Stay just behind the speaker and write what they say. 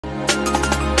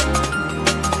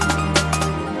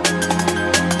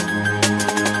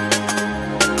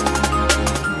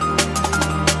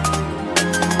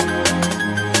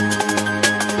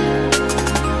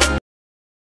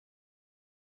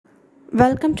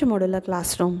Welcome to Modular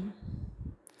Classroom.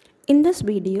 In this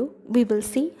video, we will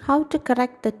see how to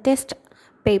correct the test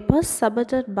papers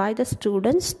submitted by the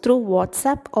students through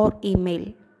WhatsApp or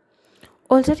email.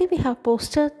 Already we have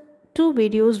posted two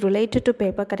videos related to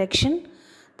paper correction.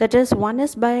 That is, one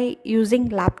is by using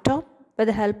laptop with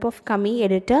the help of Kami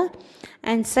editor,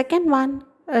 and second one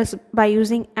is by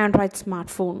using Android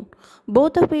smartphone.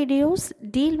 Both the videos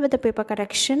deal with the paper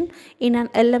correction in an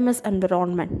LMS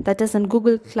environment, that is in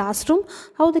Google Classroom,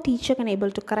 how the teacher can able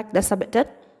to correct the submitted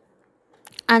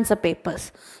answer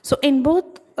papers. So in both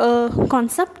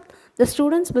concept, the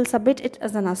students will submit it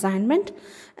as an assignment.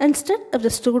 Instead of the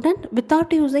student,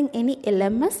 without using any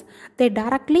LMS, they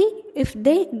directly, if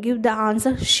they give the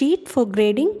answer sheet for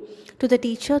grading to the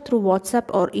teacher through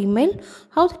WhatsApp or email,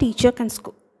 how the teacher can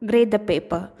grade the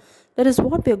paper. That is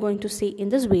what we are going to see in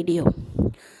this video.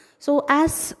 So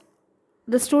as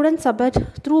the students submit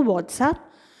through WhatsApp,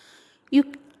 you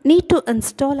need to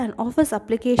install an Office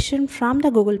application from the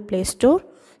Google Play Store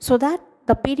so that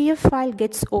the PDF file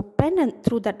gets open, and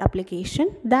through that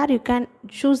application, there you can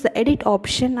choose the edit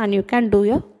option and you can do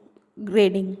your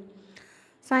grading.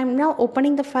 So I am now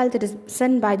opening the file that is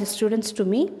sent by the students to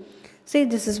me. See,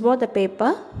 this is what the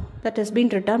paper that has been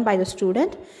written by the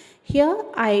student. Here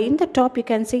in the top you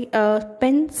can see a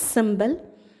pen symbol.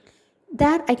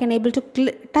 There I can able to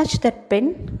touch that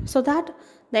pen so that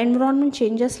the environment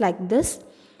changes like this.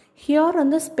 Here on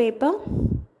this paper,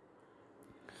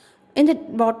 in the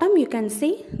bottom you can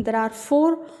see there are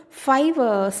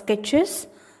five sketches.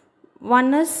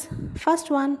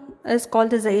 First one is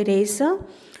called as the eraser,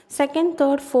 second,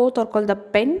 third, fourth are called the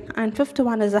pen, and fifth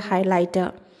one is a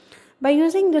highlighter. By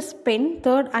using this pen,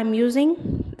 third I am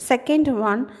using second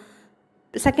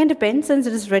pen, since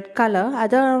it is red color,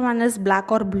 other one is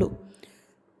black or blue.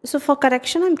 So for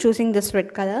correction I am choosing this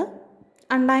red color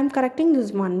and I am correcting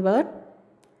this one word.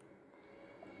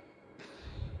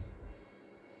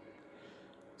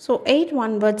 So 8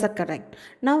 one words are correct.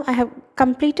 Now I have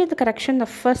completed the correction the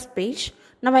first page.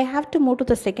 Now I have to move to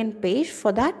the second page.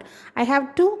 For that I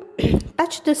have to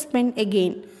touch this pen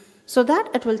again, so that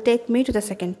it will take me to the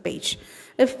second page.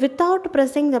 If without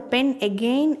pressing the pen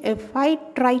again, if I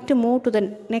try to move to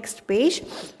the next page,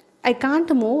 I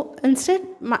can't move. Instead,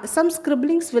 some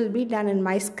scribblings will be done in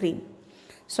my screen.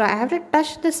 So I have to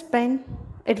touch this pen,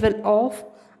 it will off,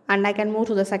 and I can move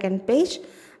to the second page.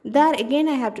 There again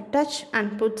I have to touch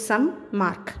and put some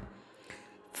mark.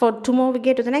 For to move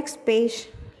again to the next page,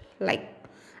 like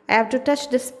I have to touch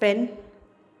this pen,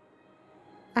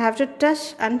 I have to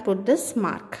touch and put this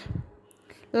mark.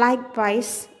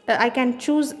 Likewise, I can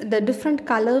choose the different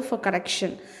color for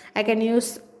correction. I can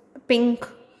use pink,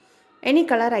 any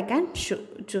color I can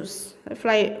choose. If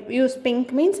I use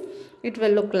pink, means it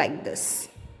will look like this.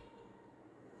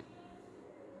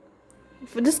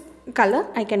 For this color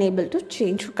I can able to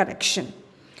change for correction.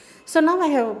 So now I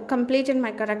have completed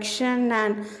my correction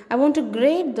and I want to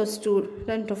grade the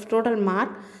student of total mark.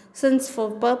 Since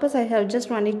for purpose I have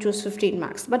just only choose 15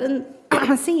 marks, but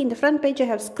see in the front page I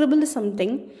have scribbled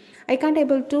something. I can't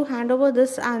able to hand over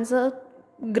this answer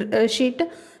sheet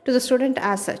to the student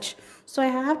as such. So I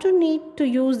have to need to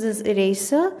use this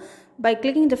eraser. By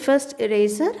clicking the first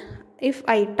eraser, if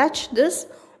I touch this,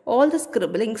 all the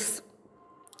scribblings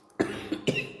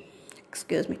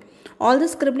all the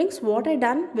scribblings what I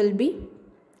done will be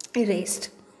erased.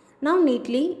 Now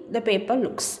neatly the paper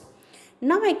looks.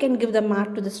 Now I can give the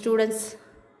mark to the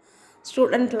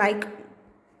student like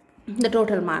the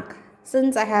total mark.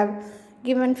 Since I have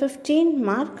given 15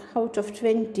 mark out of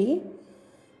 20,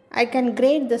 I can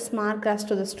grade this mark as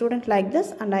to the student like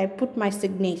this, and I put my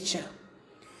signature.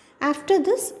 After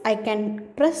this I can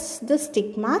press this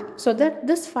tick mark so that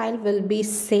this file will be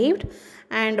saved,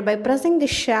 and by pressing the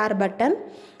share button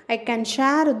I can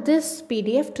share this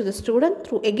PDF to the student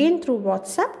through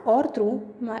WhatsApp or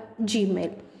through my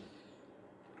Gmail.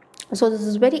 So this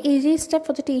is very easy step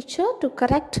for the teacher to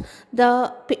correct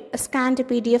the scanned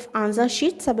PDF answer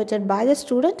sheet submitted by the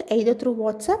student either through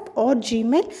WhatsApp or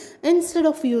Gmail instead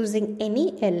of using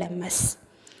any LMS.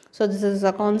 So this is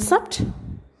a concept.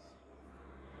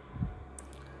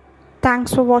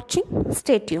 Thanks for watching.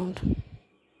 Stay tuned.